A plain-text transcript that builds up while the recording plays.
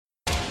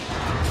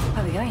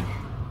doing?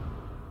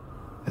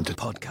 And a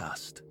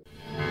podcast.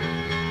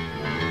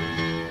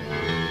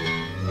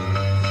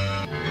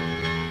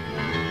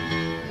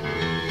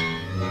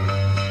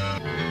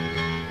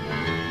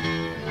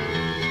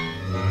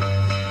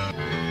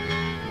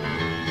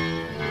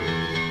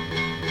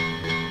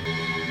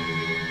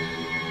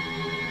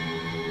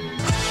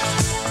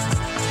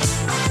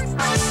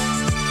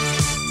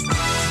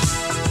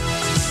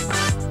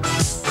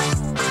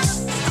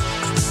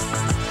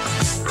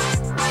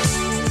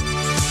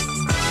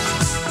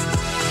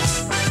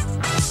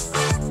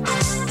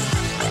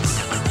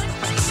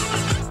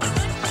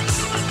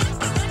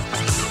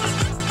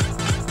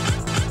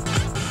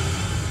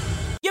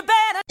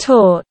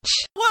 Torchwood.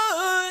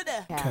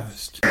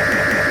 Cast.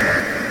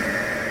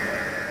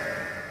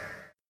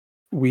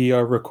 We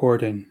are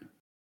recording.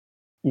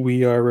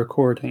 We are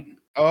recording.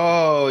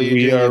 Oh, you're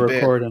We doing are a bit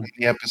recording. in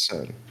the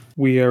episode.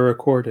 We are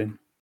recording.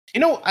 You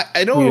know,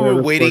 I know We we're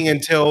are waiting recording.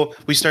 until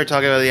we start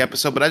talking about the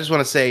episode, but I just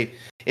want to say,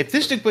 if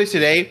this took place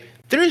today,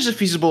 there is a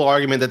feasible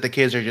argument that the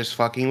kids are just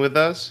fucking with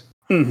us.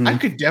 Mhm. I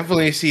could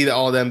definitely see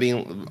all of them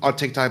being on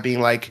TikTok being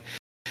like,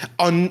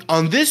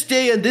 on this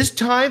day and this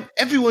time,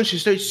 everyone should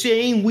start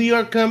saying we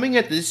are coming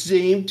at the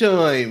same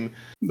time.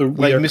 The We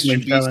Like Are Mr. Coming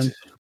Beast. challenge.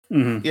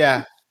 Mhm.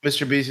 Yeah,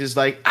 Mr. Beast is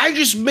like, I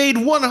just made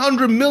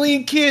 100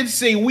 million kids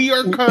say we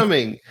are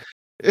coming.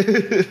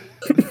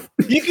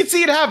 You can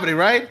see it happening,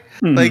 right?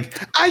 Mhm. Like,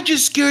 I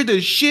just scared the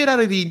shit out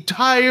of the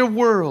entire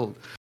world.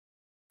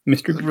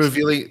 Mr. Beast.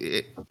 Revealing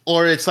it,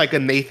 or it's like a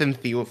Nathan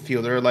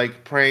Fielder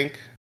like prank.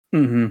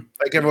 Mhm.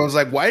 Like everyone's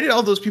like, why did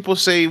all those people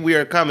say we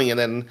are coming? And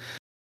then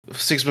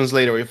 6 months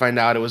later, we find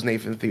out it was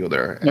Nathan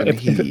Fielder, Well,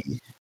 and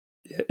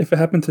if it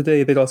happened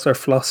today, they'd all start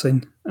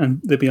flossing and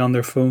they'd be on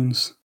their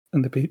phones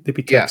and they'd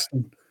be Yeah.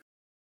 texting.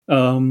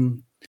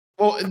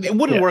 Well, it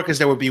wouldn't Yeah. work because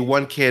there would be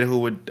one kid who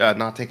would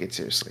not take it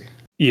seriously.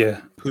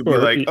 Yeah. Who'd be Or-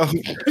 like, oh,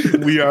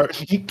 we are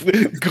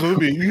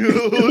coming.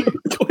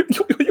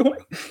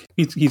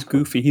 he's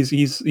goofy.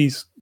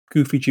 He's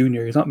Goofy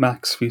Junior. He's not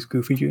Max. He's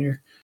Goofy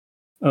Junior.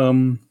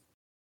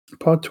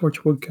 Pod Torch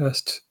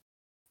Woodcast.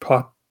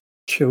 Pod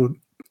Child.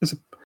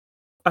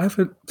 I have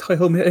a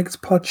title. I think it's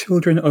Pod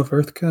Children of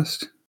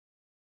Earthcast.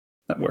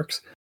 That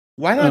works.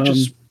 Why not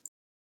just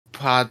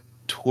Pod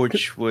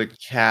Torchwood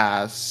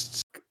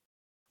cast?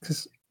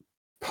 Because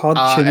Pod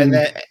And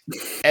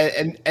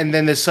Children.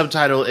 then the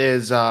subtitle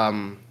is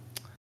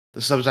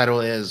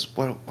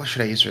what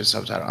should I use for a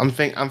subtitle?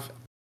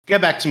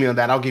 Get back to me on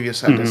that. I'll give you a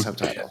Mhm.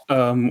 subtitle.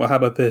 Well, how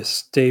about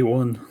this? Day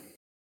one.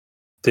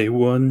 Day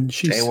one.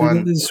 She Day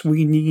one. says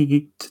we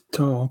need to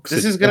talk.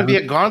 This Sit is going to be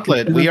a down.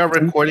 gauntlet. We are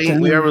recording.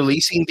 We are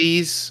releasing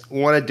these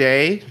one a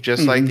day,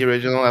 just like Mhm. the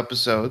original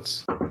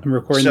episodes. I'm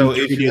recording So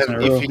them 3 days in a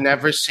row. if you've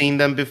never seen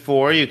them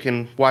before, you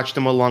can watch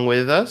them along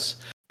with us.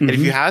 And if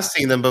you have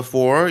seen them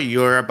before,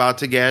 you're about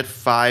to get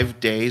 5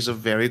 days of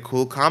very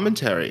cool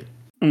commentary.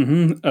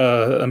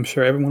 I'm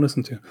sure everyone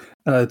listened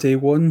to. Day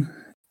one,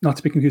 not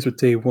to be confused with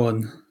day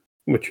one,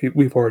 which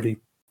we've already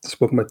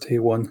spoken about day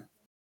one.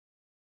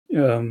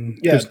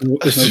 There's no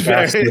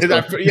gas in this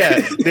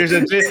one. There's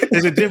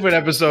a different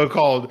episode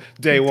called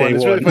Day One. Day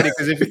It's really One. funny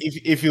because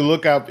if you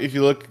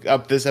look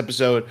up this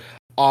episode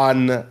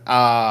on the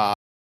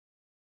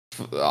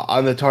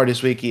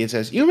TARDIS wiki, it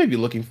says you may be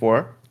looking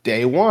for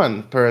Day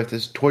One per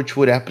this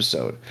Torchwood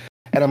episode.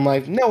 And I'm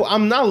like, no,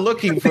 I'm not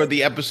looking for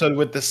the episode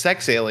with the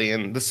sex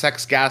alien, the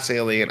sex gas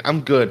alien. I'm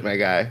good, my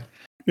guy.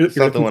 It's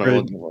not the one I'm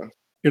looking for.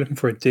 You're looking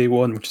for Day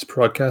One, which is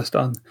broadcast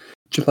on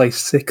July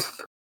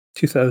 6th,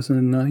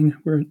 2009,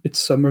 where it's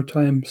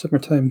summertime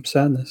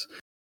sadness.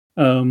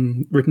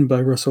 Written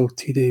by Russell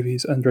T.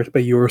 Davies and directed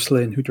by Joris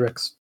Lynn, who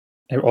directs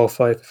all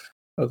 5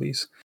 of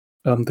these.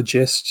 The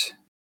gist,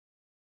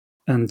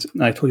 and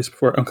I told you this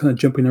before, I'm kind of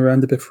jumping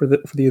around a bit for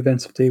the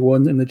events of day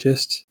one in the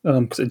gist,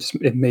 because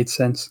it made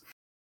sense.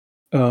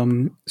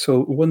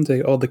 So one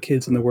day, all the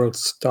kids in the world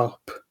stop,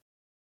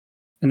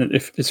 and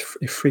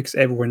it freaks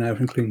everyone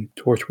out, including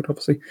Torchwood,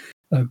 obviously.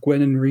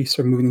 Gwen and Reese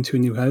are moving into a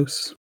new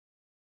house.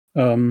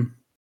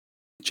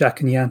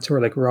 Jack and Yanta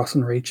are like Ross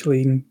and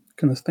Racheline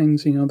kind of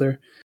things, they're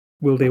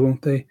will they,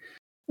 won't they?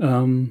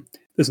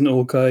 There's an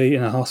old guy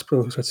in a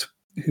hospital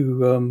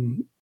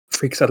who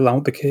freaks out along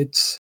with the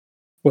kids.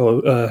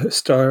 Well,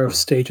 star of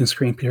stage and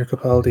screen Peter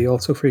Capaldi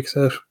also freaks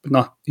out,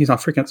 but he's not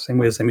freaking out the same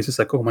way as them. He's just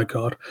like, oh my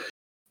god.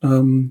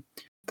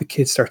 The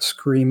kids start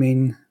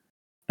screaming,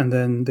 and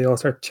then they all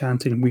start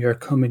chanting, "We are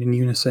coming," in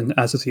unison,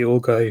 as is the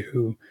old guy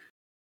who,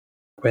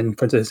 when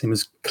friends, his name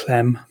is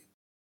Clem.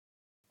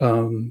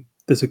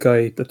 There's a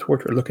guy that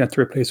Torch are looking at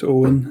to replace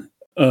Owen.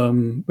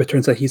 But it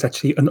turns out he's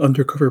actually an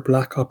undercover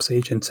Black Ops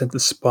agent sent to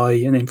spy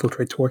and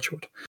infiltrate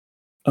Torchwood.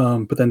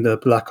 But then the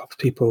Black Ops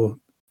people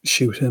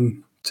shoot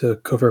him to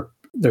cover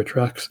their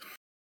tracks.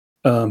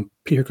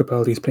 Peter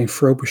Capaldi is playing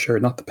Frobisher,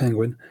 not the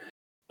Penguin.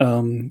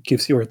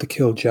 Gives the order to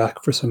kill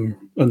Jack for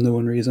some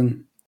unknown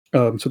reason.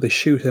 So they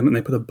shoot him and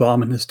they put a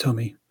bomb in his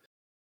tummy.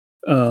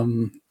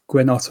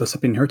 Gwen also has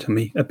something in her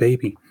tummy, a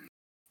baby.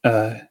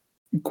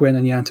 Gwen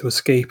and Yanto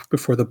escape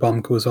before the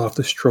bomb goes off,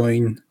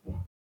 destroying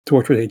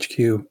Torchwood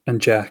HQ and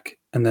Jack.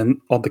 And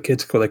then all the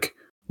kids go like,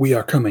 "We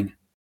are coming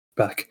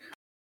back,"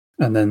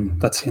 and then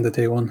that's the end of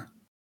day one.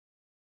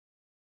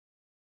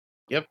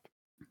 Yep.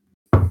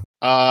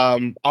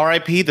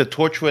 R.I.P. the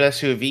Torchwood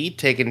SUV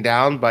taken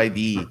down by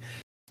the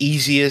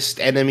easiest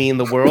enemy in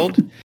the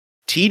world,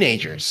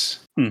 teenagers.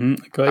 A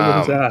guy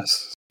with his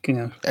ass sticking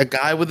out. A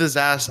guy with his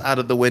ass out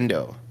of the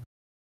window.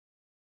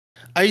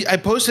 I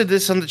posted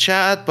this on the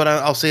chat, but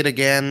I'll say it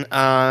again.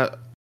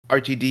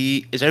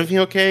 RTD, is everything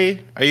okay?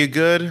 Are you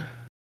good?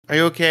 Are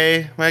you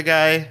okay, my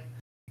guy?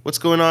 What's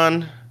going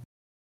on?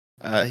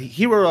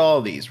 He wrote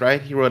all these,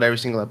 right? He wrote every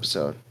single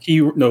episode. He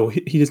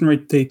doesn't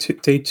write day two.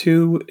 Day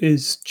two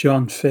is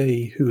John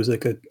Fay, who is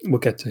like we'll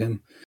get to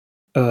him.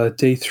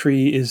 Day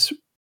three is,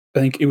 I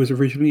think it was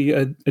originally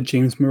a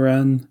James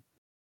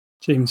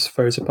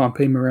Fires of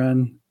Pompeii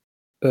Moran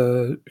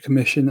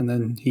commission, and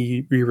then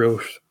he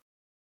rewrote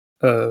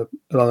a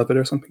lot of it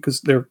or something because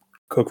they're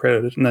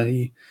co-credited, and then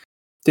he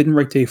didn't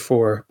write day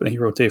four, but he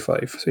wrote day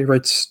five, so he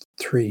writes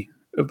 3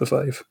 of the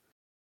 5.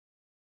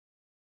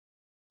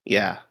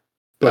 Yeah,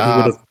 but he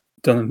would have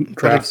done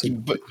drafts.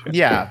 But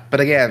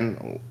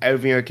again,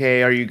 everything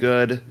okay? Are you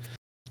good?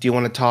 Do you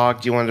want to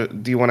talk? Do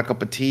you want a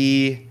cup of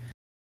tea?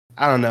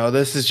 I don't know.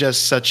 This is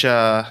just such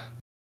a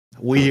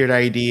weird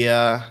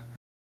idea.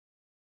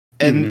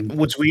 And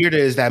what's weird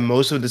is that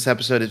most of this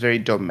episode is very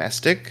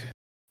domestic.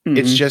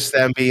 It's just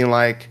them being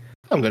like,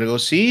 I'm going to go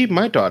see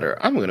my daughter.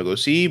 I'm going to go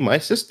see my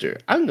sister.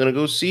 I'm going to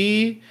go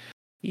see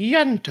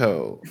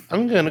Yanto.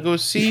 I'm going to go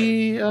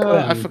see...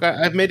 I forgot.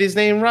 I made his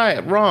name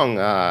wrong.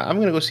 I'm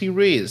going to go see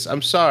Riz.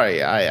 I'm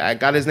sorry. I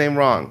got his name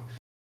wrong.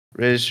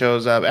 Riz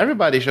shows up.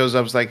 Everybody shows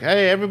up. It's like,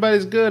 hey,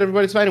 everybody's good.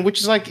 Everybody's fine. Which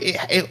is like,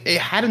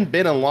 it hadn't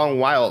been a long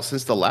while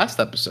since the last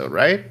episode,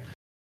 right?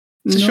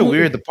 Such a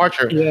weird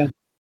departure. Yeah.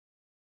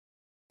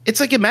 It's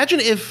like,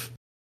 imagine if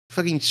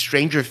fucking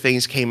Stranger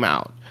Things came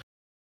out,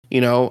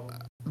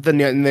 the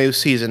new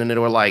season, and they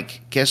were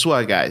like, guess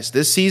what, guys?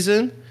 This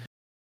season,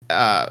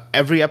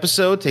 every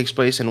episode takes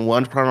place in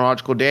one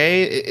chronological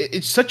day.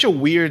 It's such a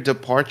weird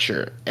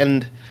departure.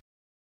 And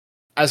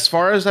as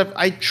far as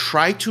I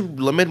try to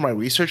limit my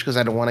research because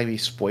I don't want to be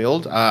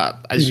spoiled.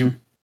 As you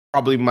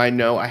probably might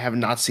know, I have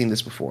not seen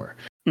this before.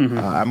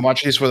 I'm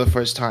watching this for the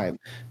first time,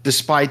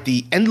 despite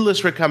the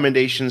endless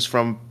recommendations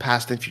from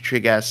past and future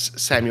guest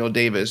Samuel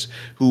Davis,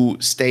 who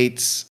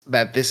states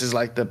that this is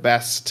like the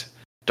best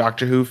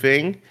Doctor Who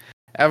thing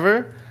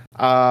ever.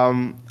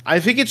 I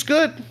think it's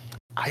good.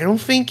 I don't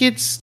think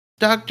it's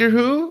Doctor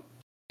Who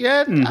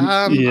yet.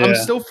 I'm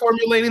still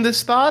formulating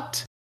this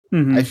thought.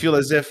 I feel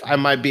as if I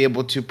might be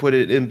able to put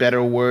it in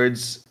better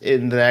words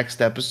in the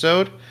next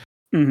episode,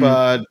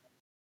 but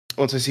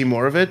once I see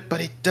more of it.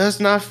 But it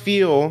does not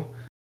feel...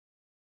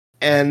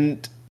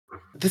 And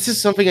this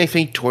is something I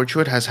think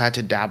Torchwood has had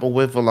to dabble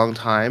with a long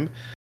time.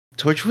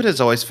 Torchwood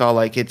has always felt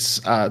like it's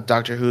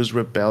Doctor Who's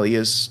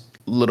rebellious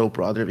little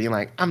brother being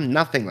like, I'm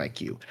nothing like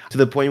you. To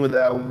the point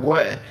where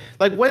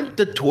when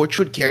the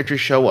Torchwood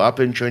characters show up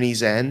in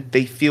Journey's End,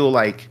 they feel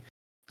like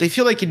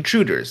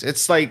intruders.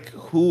 It's like,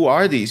 who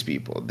are these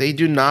people? They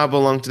do not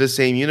belong to the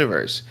same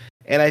universe.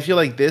 And I feel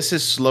like this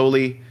is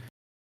slowly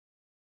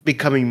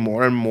becoming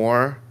more and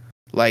more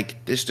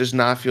like, this does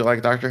not feel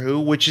like Doctor Who,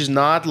 which is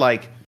not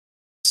like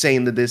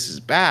saying that this is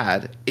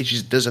bad. It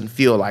just doesn't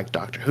feel like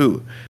Doctor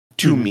Who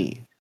to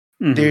me.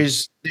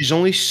 There's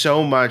only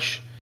so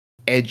much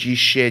edgy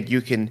shit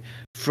you can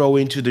throw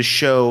into the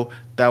show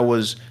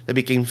that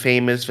became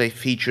famous by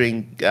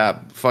featuring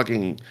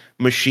fucking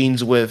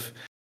machines with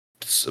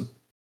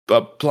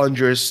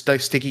plungers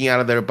sticking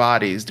out of their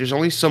bodies. There's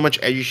only so much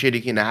edgy shit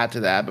you can add to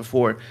that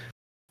before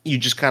you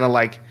just kind of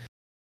like,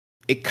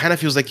 it kind of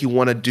feels like you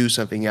want to do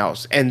something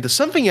else. And the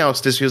something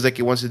else this feels like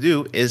it wants to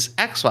do is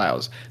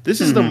X-Files.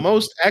 This is the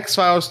most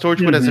X-Files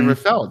Torchwood has ever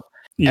felt.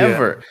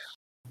 Ever.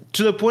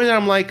 To the point that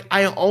I'm like,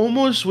 I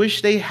almost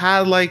wish they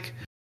had like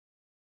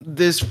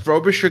this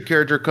Frobisher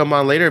character come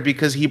on later,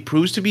 because he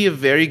proves to be a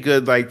very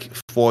good like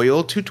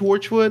foil to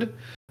Torchwood.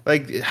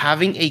 Like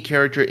having a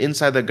character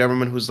inside the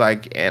government who's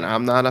like, and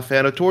I'm not a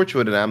fan of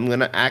Torchwood and I'm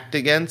going to act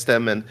against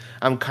them. And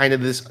I'm kind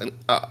of this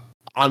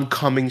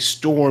oncoming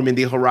storm in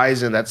the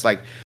horizon that's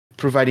like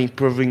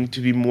proving to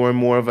be more and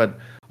more of an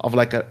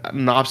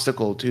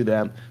obstacle to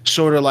them.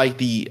 Sort of like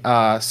the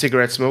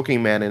cigarette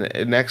smoking man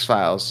in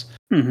X-Files.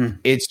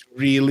 It's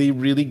really,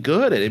 really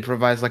good. And it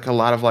provides like a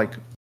lot of like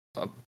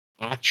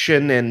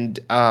action and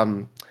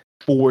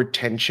forward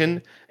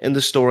tension in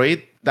the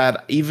story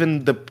that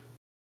even the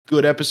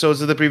good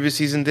episodes of the previous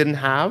season didn't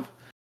have,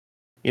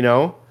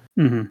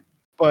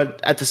 But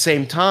at the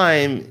same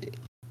time,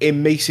 it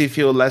makes you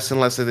feel less and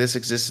less that this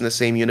exists in the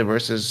same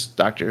universe as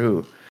Doctor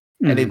Who.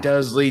 And it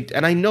does lead,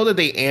 and I know that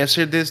they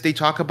answered this, they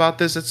talk about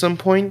this at some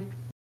point,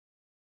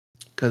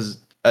 because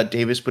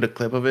Davis put a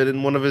clip of it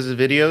in one of his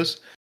videos,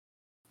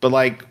 but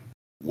like,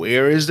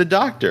 where is the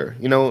Doctor?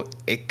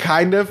 It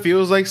kind of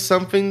feels like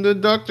something the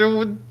Doctor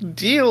would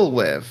deal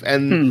with,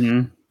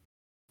 and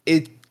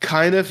it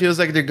kind of feels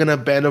like they're gonna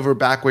bend over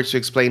backwards to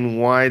explain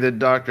why the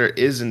Doctor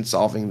isn't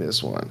solving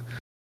this one.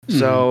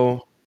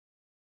 So,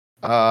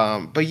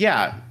 but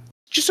yeah,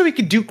 just so he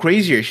could do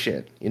crazier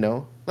shit,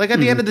 Like, at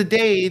the end of the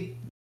day,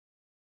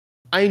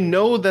 I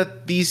know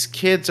that these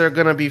kids are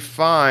going to be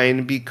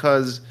fine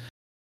because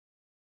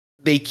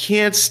they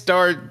can't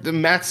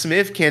Matt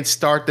Smith can't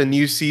start the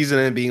new season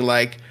and being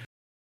like,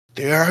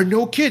 there are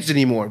no kids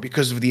anymore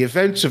because of the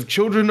events of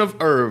Children of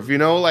Earth. You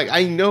know, like,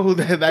 I know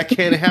that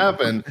can't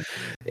happen.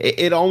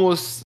 It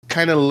almost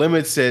kind of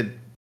limits it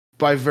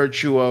by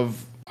virtue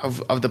of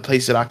the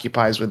place it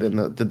occupies within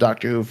the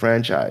Doctor Who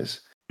franchise.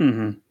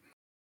 Mm-hmm.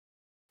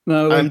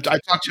 No, like, I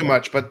talk too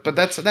much, but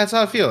that's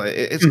how I feel.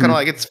 It's kind of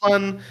like, it's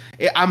fun.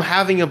 I'm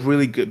having a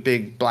really good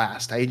big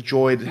blast. I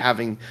enjoyed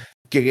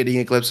getting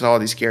a glimpse of all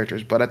these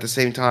characters, but at the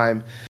same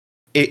time,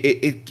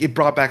 it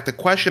brought back the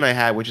question I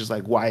had, which is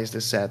like, why is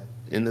this set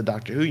in the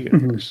Doctor Who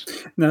universe?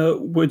 Now,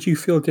 would you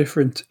feel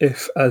different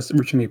if, as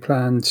originally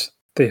planned,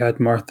 they had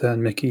Martha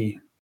and Mickey?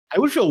 I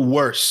would feel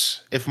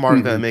worse if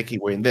Martha and Mickey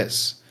were in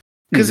this,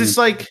 because it's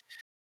like,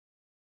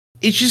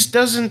 it just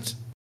doesn't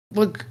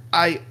look.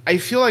 I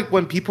feel like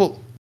when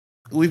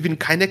we've been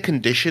kind of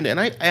conditioned, and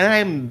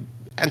I'm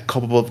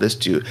culpable of this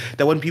too,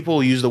 that when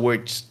people use the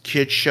word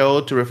kid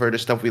show to refer to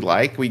stuff we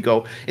like, we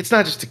go, it's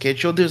not just a kid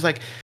show. There's like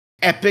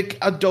epic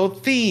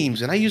adult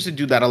themes, and I used to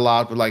do that a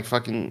lot with like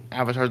fucking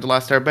Avatar: The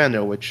Last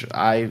Airbender, which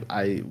I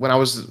when I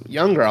was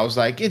younger, I was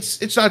like,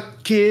 it's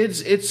not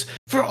kids, it's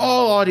for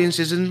all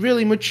audiences and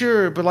really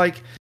mature, but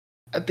like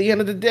at the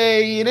end of the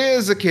day, it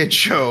is a kid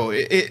show.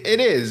 It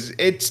is.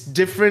 It's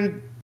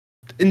different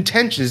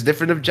intentions,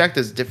 different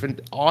objectives,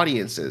 different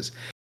audiences.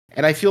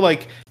 And I feel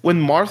like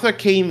when Martha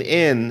came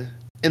in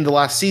the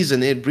last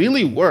season, it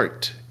really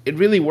worked. It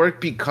really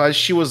worked because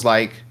she was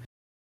like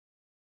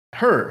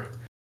her.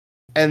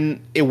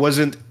 And it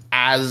wasn't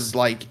as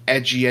like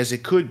edgy as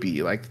it could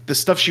be. Like, the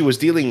stuff she was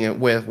dealing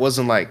with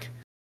wasn't like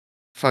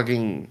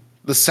fucking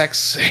the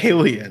sex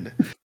alien.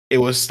 It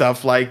was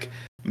stuff like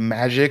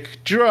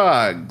magic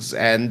drugs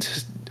and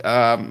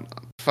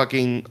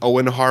fucking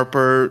Owen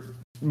Harper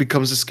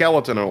becomes a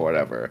skeleton or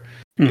whatever.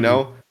 You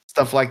know?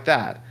 Stuff like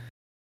that.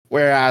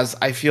 Whereas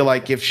I feel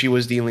like if she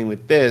was dealing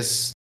with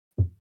this,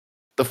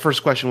 the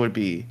first question would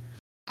be,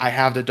 I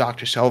have the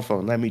doctor's cell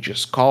phone. Let me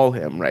just call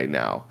him right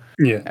now.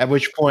 Yeah. At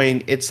which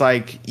point, it's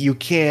like, you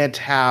can't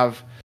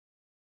have...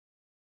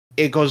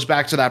 It goes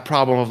back to that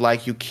problem of,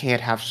 like, you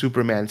can't have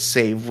Superman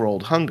save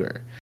world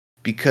hunger.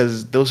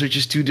 Because those are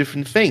just two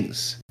different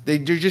things. They're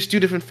just two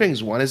different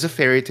things. One is a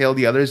fairy tale.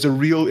 The other is a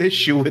real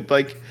issue with,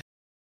 like,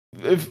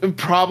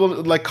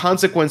 problem, like,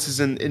 consequences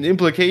and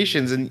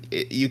implications. And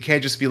you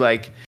can't just be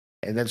like...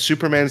 And then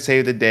Superman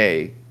saved the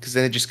day, because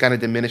then it just kind of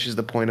diminishes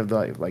the point of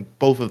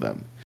both of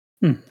them.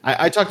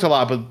 I talked a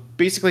lot, but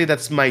basically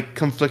that's my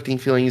conflicting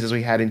feelings as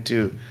we head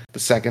into the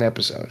second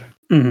episode.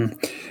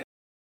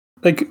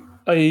 Like,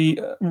 I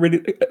really,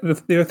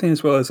 the other thing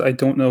as well is I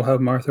don't know how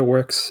Martha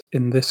works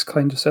in this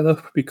kind of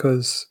setup,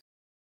 because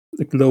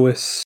like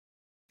Lois,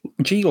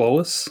 I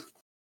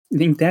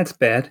think that's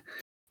bad.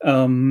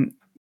 When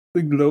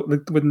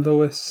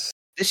Lois.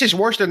 This is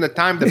worse than the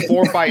time the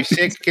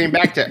 456 came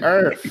back to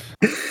Earth.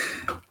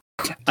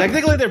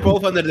 Technically, they're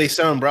both under the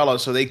same umbrella,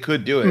 so they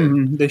could do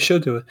it. They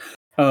should do it.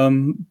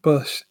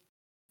 But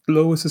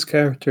Lois's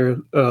character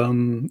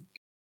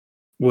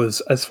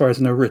was, as far as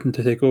I know, written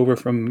to take over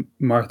from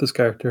Martha's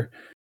character.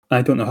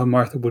 I don't know how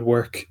Martha would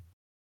work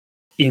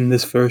in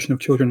this version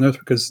of Children of Earth,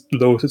 because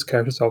Lois's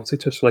character is obviously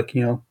just like,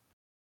 you know,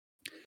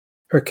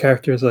 her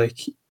character is like,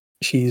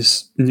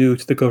 she's new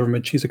to the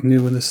government, she's like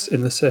new in this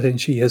setting,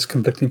 she has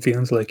conflicting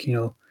feelings, like, you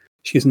know,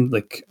 she isn't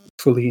like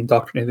fully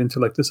indoctrinated into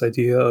like this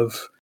idea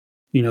of,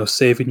 you know,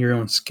 saving your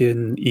own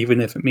skin,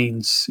 even if it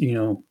means, you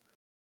know,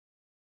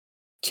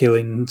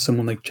 killing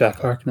someone like Jack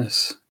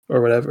Harkness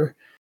or whatever.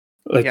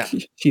 Like,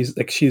 she's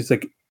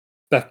like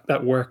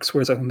that works.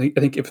 Whereas I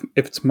think if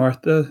it's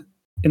Martha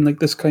in like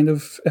this kind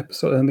of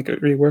episode, I don't think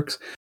it really works.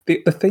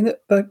 The thing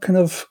that kind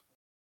of,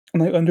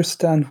 and I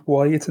understand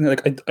why it's in it.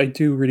 Like, I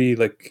do really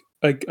like,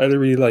 I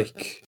really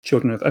like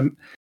Children of. I'm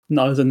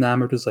not as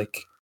enamored as like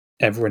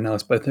everyone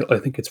else, but I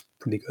think it's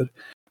pretty good.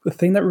 The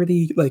thing that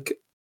really, like,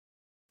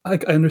 I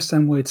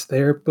understand why it's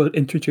there, but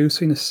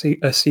introducing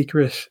a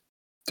secret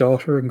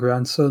daughter and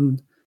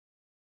grandson,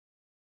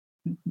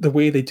 the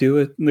way they do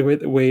it,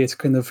 the way it's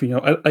kind of, you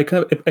know, I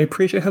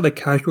appreciate how like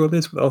casual it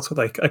is, but also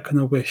like I kind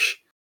of wish,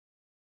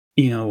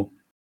 you know,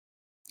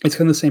 it's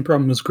kind of the same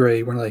problem as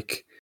Grey, where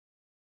like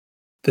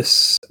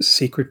this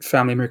secret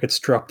family member gets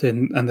dropped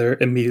in, and they're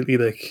immediately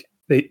like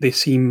they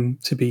seem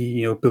to be,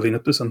 you know, building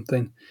up to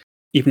something,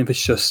 even if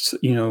it's just,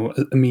 you know,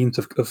 a means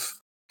of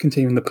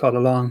continuing the plot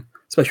along,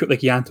 especially with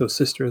like Yanto's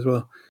sister as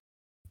well.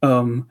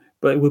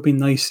 But it would be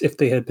nice if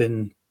they had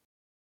been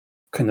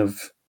kind of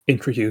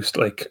introduced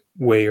like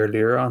way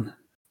earlier on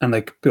and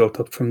like built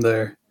up from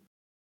there,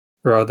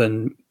 rather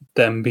than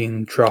them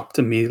being dropped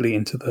immediately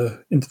into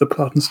the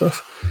plot and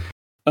stuff.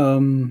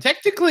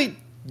 Technically,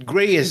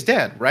 Grey is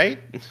dead, right?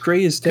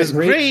 Grey is dead. Because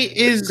Grey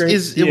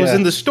it was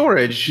in the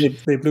storage.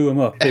 They blew him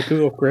up. They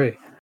blew up Grey.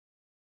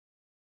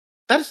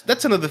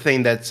 That's another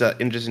thing that's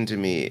interesting to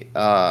me.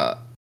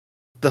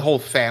 The whole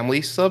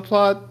family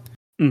subplot.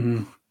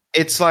 Mm-hmm.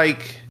 It's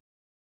like,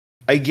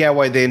 I get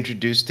why they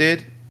introduced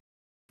it,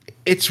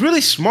 it's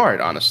really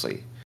smart,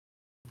 honestly,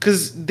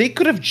 because they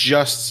could have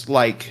just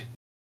like,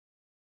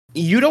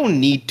 you don't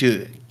need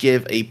to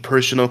give a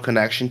personal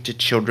connection to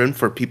children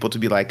for people to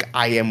be like,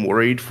 I am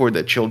worried for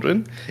the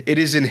children. It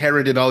is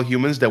inherent in all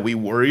humans that we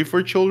worry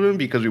for children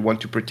because we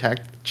want to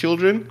protect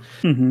children.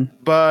 Mm-hmm.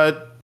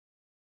 But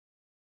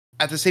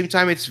at the same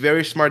time, it's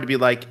very smart to be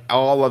like,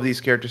 all of these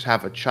characters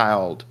have a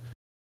child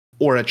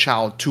or a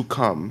child to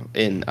come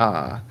in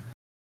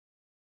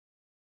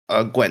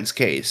Gwen's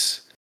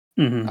case.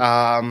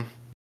 Mm-hmm.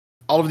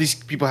 All of these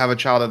people have a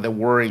child that they're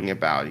worrying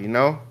about, you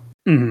know?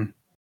 Mm-hmm.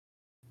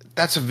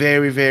 That's a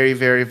very, very,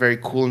 very, very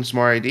cool and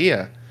smart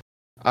idea.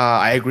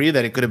 I agree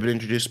that it could have been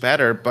introduced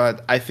better,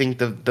 but I think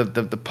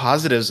the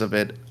positives of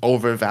it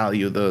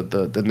overvalue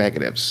the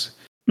negatives.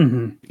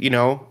 Mm-hmm. You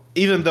know,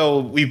 even though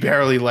we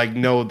barely like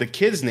know the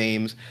kids'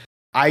 names,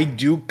 I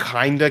do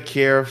kind of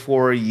care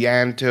for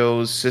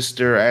Yanto's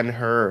sister and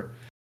her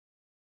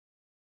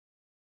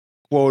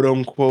quote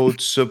unquote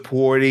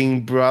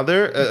supporting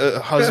brother,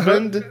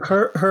 husband.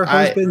 Her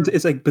husband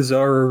is like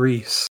Bizarro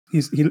Reese.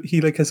 He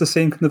like has the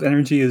same kind of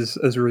energy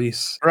as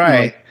Reese,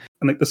 Right?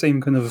 and like the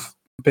same kind of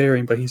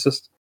bearing, but he's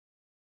just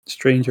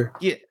stranger.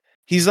 Yeah,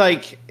 he's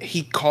like,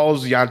 he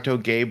calls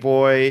Yanto gay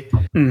boy,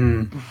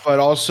 but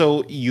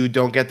also you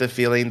don't get the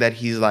feeling that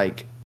he's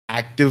like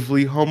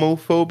actively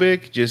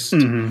homophobic. Just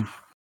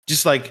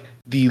like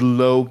the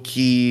low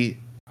key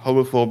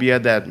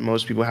homophobia that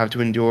most people have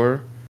to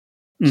endure.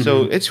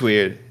 So it's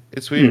weird.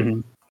 It's weird.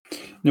 You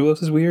know what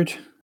else is weird?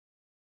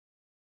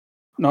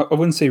 No, I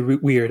wouldn't say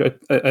weird.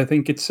 I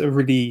think it's a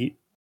really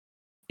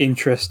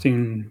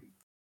interesting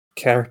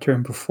character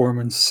and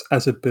performance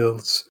as it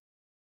builds.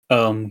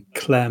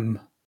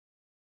 Clem.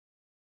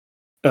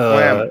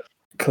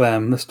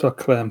 Clem. Let's talk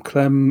Clem.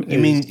 Clem.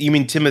 You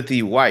mean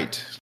Timothy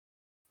White?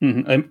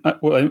 I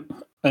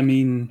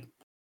mean,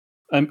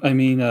 I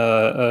can't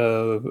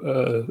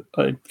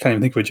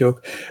even think of a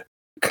joke.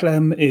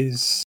 Clem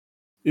is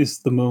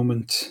the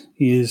moment.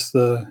 He is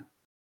the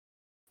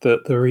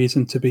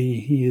reason to be.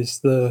 He is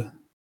the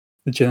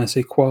je ne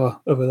sais quoi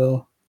of it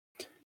all.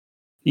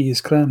 He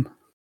is Clem.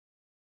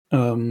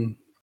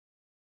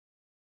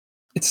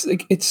 It's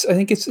like I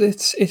think it's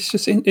just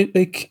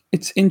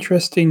it's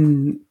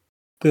interesting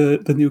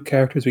the new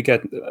characters we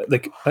get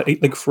like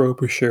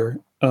Frobisher.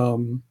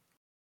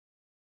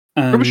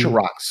 Frobisher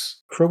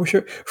rocks.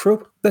 Frobisher.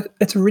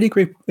 It's a really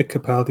great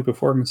Capaldi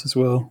performance as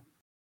well.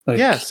 Like,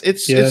 yes,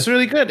 it's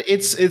really good.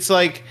 It's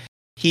like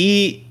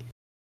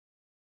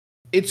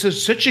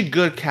such a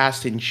good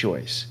casting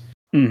choice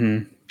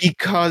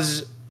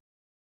because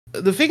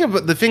the thing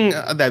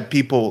that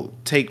people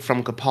take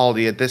from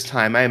Capaldi at this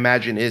time, I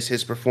imagine, is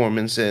his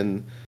performance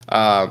in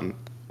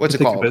what's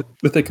it called?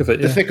 The Thick of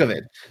It. The Thick of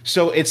It.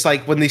 So it's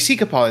like when they see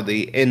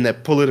Capaldi in the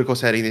political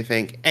setting, they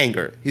think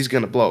anger, he's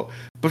gonna blow.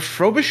 But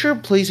Frobisher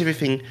plays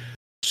everything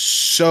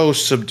so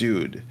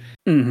subdued.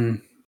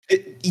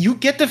 You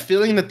get the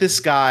feeling that this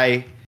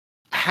guy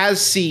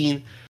has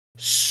seen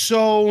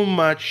so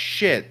much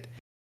shit,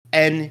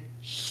 and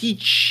he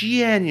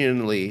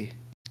genuinely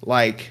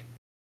like.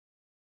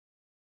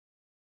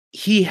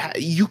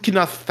 You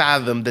cannot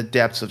fathom the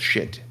depths of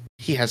shit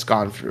he has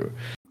gone through.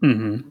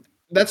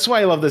 That's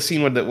why I love the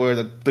scene where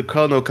the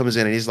colonel comes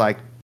in and he's like,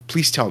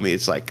 please tell me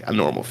it's like a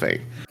normal thing.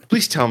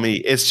 Please tell me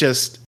it's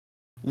just,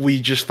 we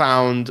just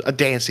found a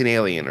dancing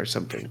alien or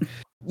something.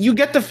 You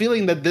get the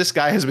feeling that this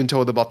guy has been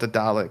told about the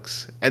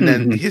Daleks. And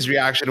then his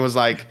reaction was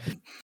like,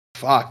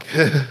 fuck.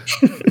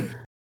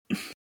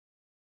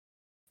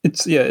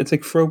 It's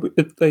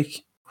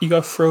like you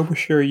got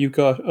Frobisher, you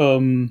got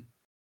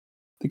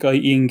the guy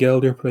Ian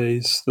Gelder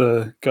plays,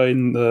 the guy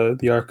in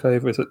the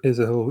archive is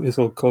a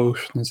whole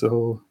coach, and is a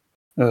whole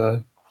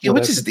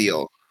what's his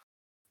deal?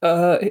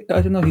 I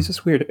don't know, he's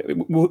just weird.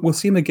 We'll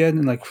see him again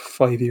in like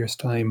 5 years'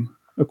 time,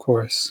 of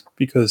course,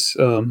 because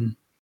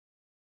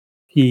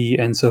he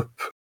ends up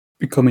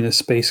becoming a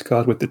space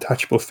god with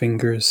detachable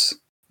fingers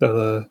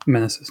that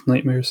menaces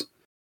nightmares.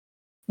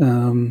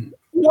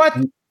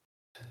 What?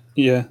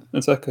 Yeah,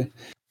 exactly.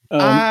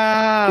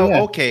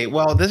 Okay.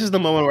 Well, this is the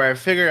moment where I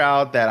figure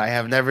out that I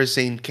have never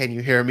seen Can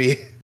You Hear Me?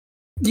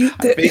 I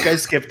think I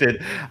skipped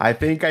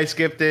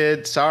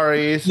it.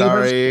 Sorry.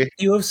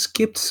 You have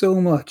skipped so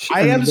much.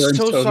 I am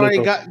so sorry.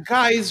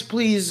 Guys,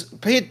 please.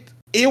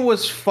 It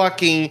was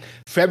fucking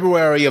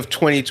February of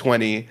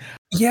 2020.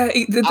 Yeah,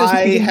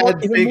 I had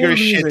bigger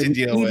shit to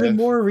deal with. Even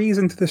more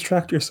reason to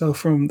distract yourself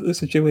from the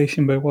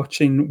situation by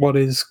watching what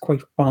is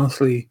quite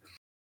honestly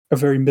a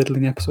very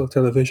middling episode of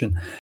television.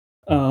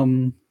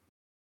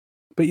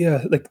 But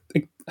yeah, like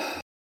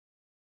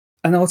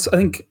and also I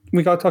think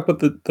we gotta talk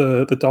about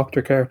the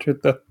doctor character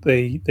that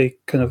they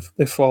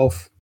fall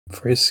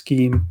for his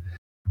scheme.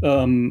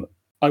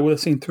 I would have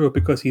seen through it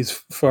because he's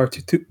far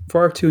too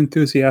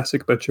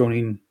enthusiastic about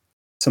joining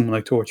someone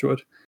like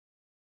Torchwood.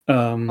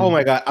 Oh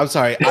my god, I'm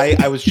sorry.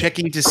 I was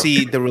checking to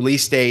see the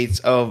release dates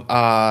of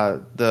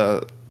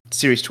the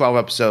series 12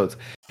 episodes,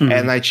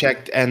 And I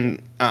checked,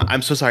 and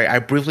I'm so sorry. I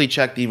briefly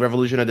checked the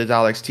Revolution of the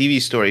Daleks TV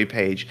story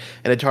page,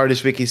 and the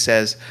TARDIS wiki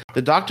says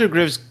the Doctor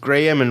gives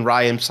Graham and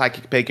Ryan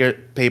psychic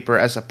paper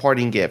as a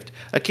parting gift,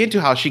 akin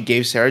to how she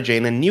gave Sarah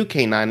Jane a new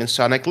canine and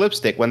sonic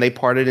lipstick when they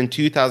parted in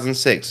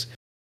 2006.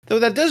 Though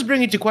that does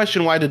bring into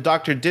question why the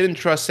Doctor didn't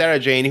trust Sarah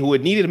Jane, who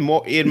would need it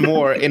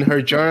more in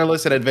her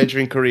journalist and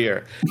adventuring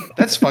career.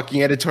 That's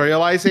fucking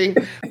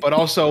editorializing, but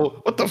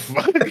also, what the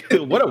fuck?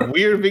 What a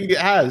weird thing it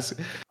has.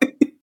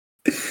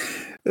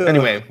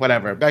 Anyway,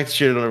 whatever. Back to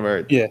Children of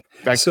Earth. Yeah.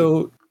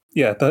 The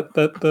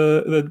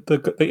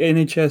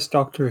NHS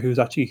doctor who's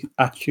actually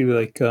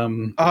like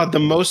the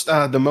most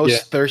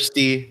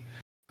thirsty.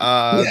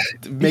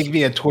 Make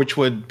me a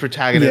Torchwood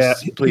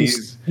protagonist,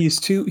 please. He's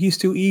too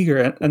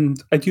eager,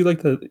 and I do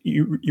like that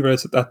you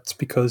realize that's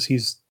because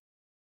he's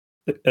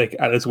like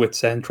at his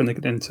wit's end trying to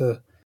get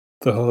into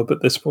the hub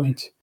at this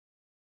point.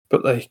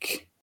 But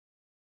like,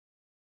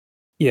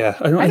 yeah,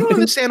 I don't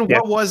understand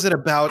what was it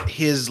about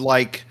his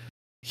like.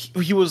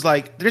 He was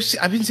like,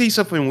 I've been seeing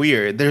something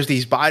weird. There's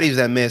these bodies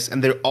that miss,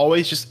 and they're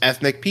always just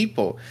ethnic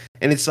people.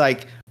 And it's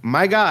like,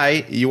 my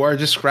guy, you are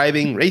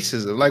describing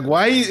racism. Like,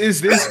 why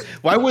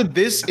would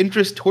this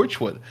interest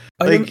Torchwood?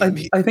 Like,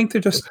 I think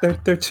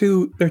they're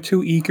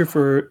too eager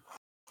for,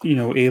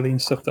 alien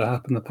stuff to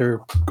happen that they're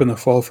gonna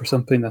fall for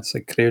something that's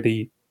like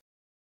clearly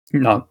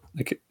not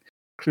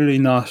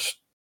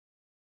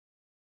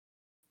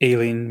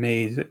alien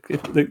made.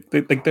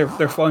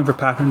 They're falling for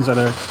patterns that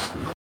are.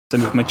 I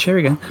move my chair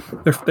again.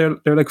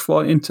 They're like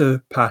falling into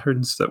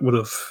patterns that would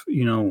have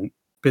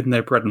been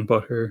their bread and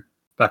butter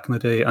back in the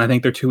day. And I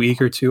think they're too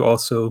eager to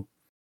also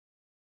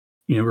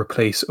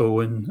replace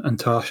Owen and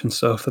Tosh and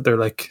stuff. That they're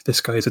like,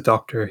 this guy is a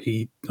doctor.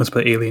 He knows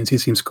about aliens. He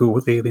seems cool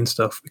with alien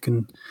stuff. We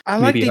can. I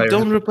like they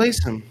don't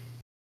replace him.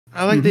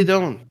 I like they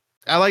don't.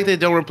 I like they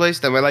don't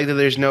replace them. I like that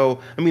there's no.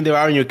 I mean, there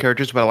are new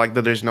characters, but I like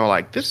that there's no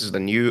like this is the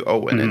new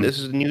Owen and this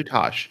is the new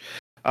Tosh.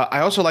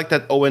 I also like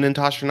that Owen and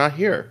Tosh are not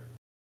here.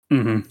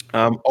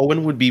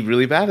 Owen would be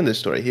really bad in this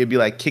story. He'd be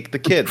like, kick the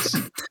kids,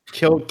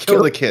 kill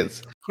the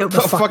kids,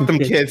 fuck them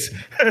kids.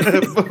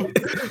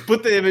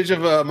 Put the image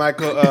of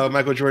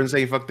Michael Jordan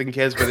saying "fuck them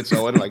kids," but it's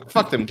Owen like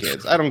 "fuck them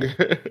kids." I don't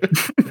care.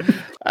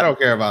 I don't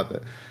care about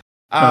that.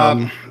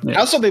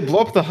 Also, they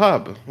blow up the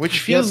hub, which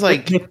feels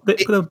like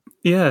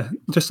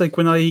just like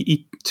when I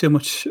eat too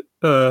much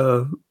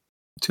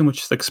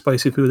like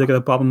spicy food, I get a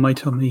bob in my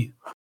tummy.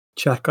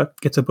 Jack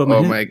gets a bob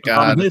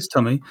in his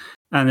tummy,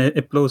 and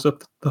it blows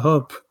up the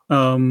hub.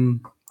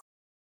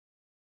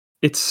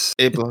 It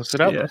blows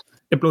it up. Yeah,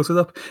 it blows it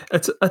up.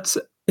 It's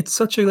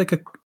such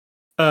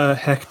a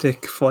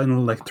hectic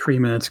final 3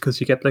 minutes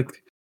because you get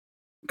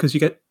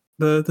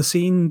the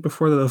scene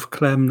before that of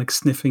Clem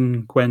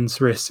sniffing Gwen's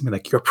wrist and be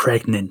like, "You're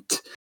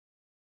pregnant.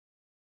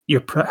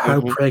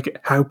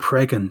 How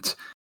pregnant?"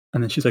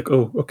 And then she's like,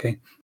 "Oh, okay."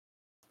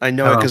 I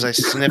know it because I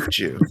sniffed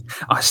you.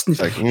 I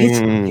sniffed.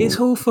 His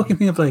whole fucking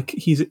thing of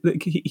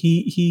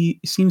he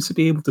seems to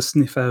be able to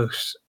sniff out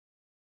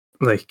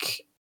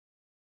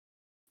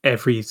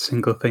every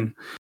single thing.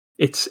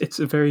 It's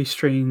a very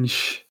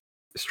strange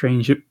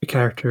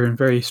character and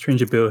very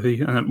strange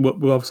ability, and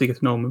we'll obviously get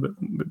to know him a bit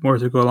more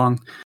as we go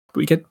along. But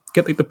we get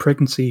the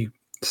pregnancy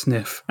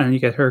sniff, and you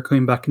get her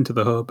coming back into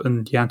the hub,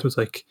 and Yanto's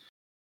like,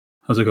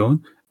 "How's it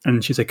going?"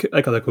 And she's like,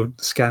 "I gotta go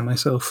scan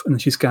myself," and then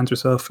she scans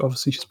herself.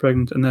 Obviously, she's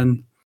pregnant, and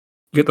then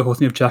you get the whole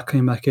thing of Jack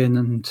coming back in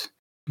and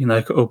being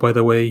like, "Oh, by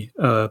the way,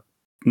 the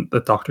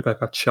doctor guy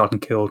got shot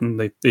and killed, and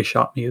they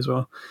shot me as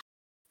well."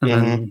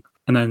 And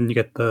then you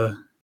get they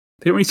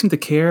don't really seem to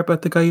care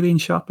about the guy being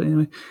shot, but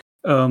anyway.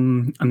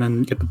 And then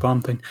you get the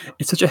bomb thing.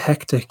 It's such a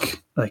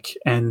hectic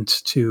end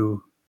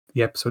to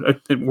the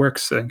episode. It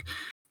works.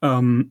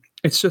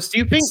 It's just. Do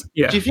you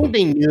think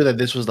they knew that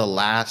this was the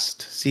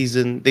last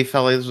season? They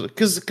felt it was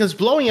because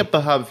blowing up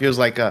the hub feels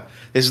like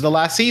this is the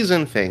last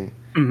season thing.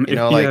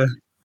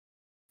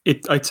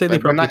 I'd say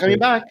we're not coming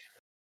back.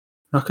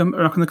 We're not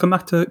going to come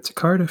back to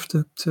Cardiff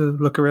to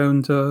look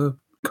around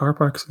car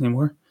parks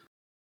anymore.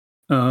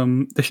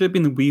 They should have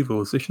been the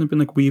Weevils. They should have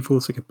been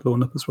Weevils that get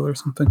blown up as well or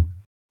something.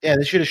 Yeah,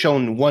 they should have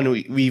shown one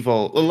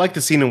Weevil, like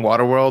the scene in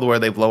Waterworld where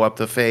they blow up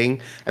the thing,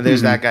 and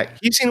there's that guy.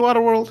 You've seen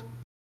Waterworld?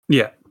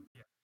 Yeah.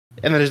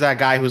 And then there's that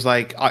guy who's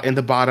in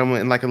the bottom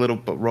in a little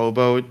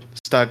rowboat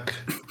stuck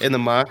in the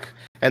muck.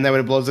 And then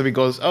when it blows up, he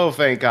goes, "Oh,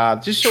 thank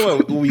God." Just show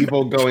a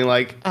Weevil going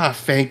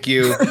thank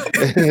you.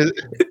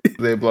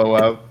 They blow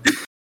up.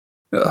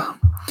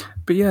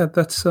 But yeah,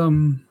 that's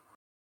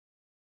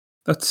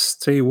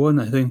day one,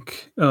 I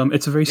think.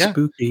 It's a very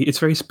spooky. It's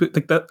very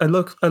spooky. I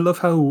love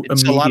how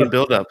it's a lot of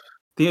build up.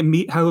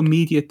 How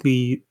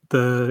immediately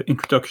the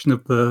introduction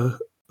of the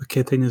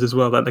kid thing is as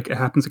well. That it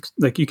happens.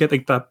 You get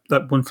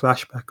that one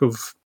flashback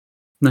of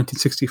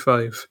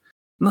 1965,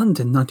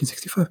 London,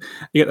 1965.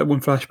 You get that one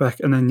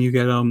flashback, and then you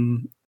get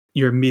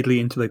you're immediately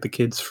into the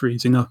kids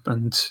freezing up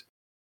and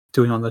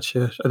doing all that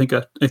shit. I think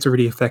it's a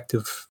really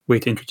effective way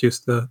to introduce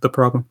the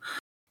problem.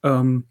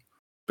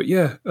 But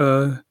yeah,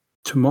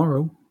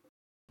 tomorrow.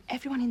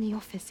 Everyone in the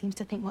office seems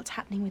to think what's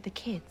happening with the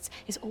kids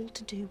is all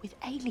to do with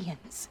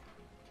aliens.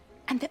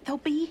 And that they'll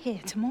be here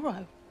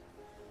tomorrow.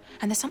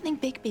 And there's something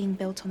big being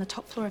built on the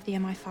top floor of the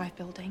MI5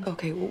 building.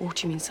 Okay, what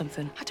do you mean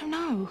something? I don't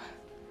know.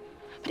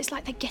 But it's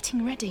like they're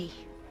getting ready.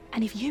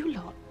 And if you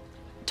lot,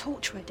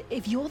 Torchwood,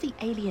 if you're the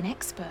alien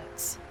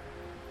experts,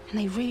 and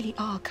they really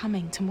are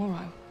coming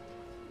tomorrow,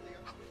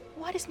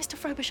 why does Mr.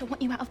 Frobisher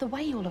want you out of the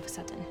way all of a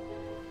sudden?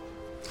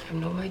 I have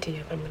no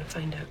idea, but I'm going to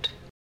find out.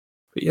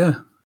 But yeah,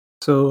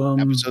 so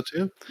Episode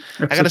 2.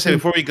 I gotta say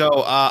before we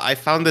go, I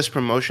found this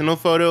promotional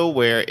photo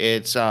where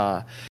it's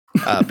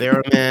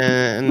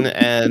Barrowman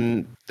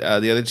and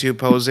the other two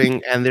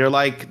posing, and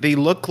they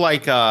look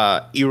like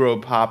a Euro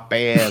pop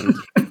band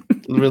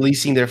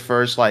releasing their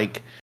first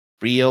like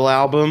real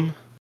album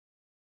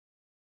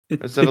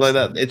or stuff like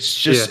that. It's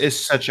just it's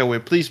such a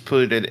weird. Please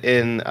put it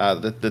in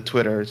the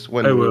Twitters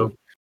when I will.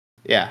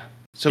 Yeah,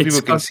 so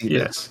people can see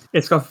this.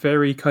 It's got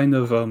very kind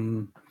of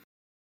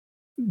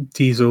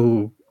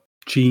Diesel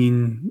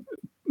Gene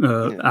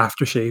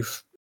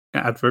aftershave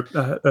advert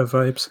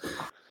vibes.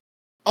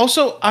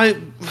 Also, I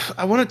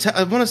want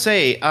to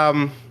say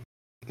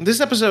this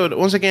episode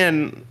once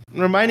again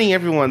reminding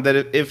everyone that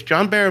if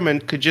John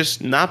Barrowman could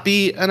just not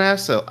be an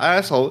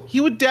asshole, he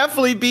would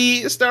definitely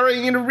be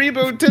starring in a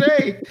reboot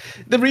today.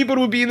 The reboot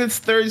would be in its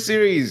third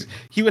series.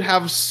 He would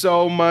have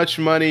so much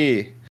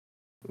money.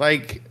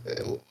 Like,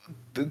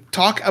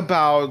 talk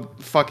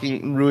about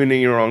fucking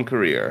ruining your own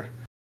career.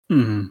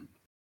 Mm-hmm.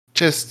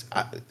 Just,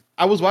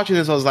 I was watching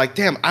this. I was like,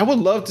 damn, I would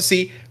love to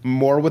see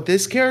more with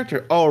this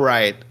character. All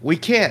right, we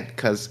can't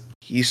because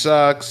he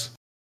sucks.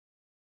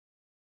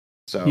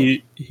 So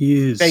he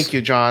is. Thank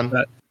you, John.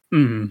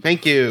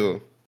 Thank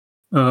you.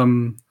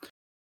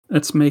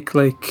 Let's make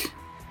like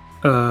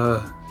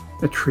a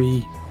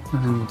tree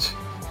and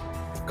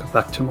come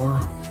back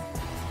tomorrow.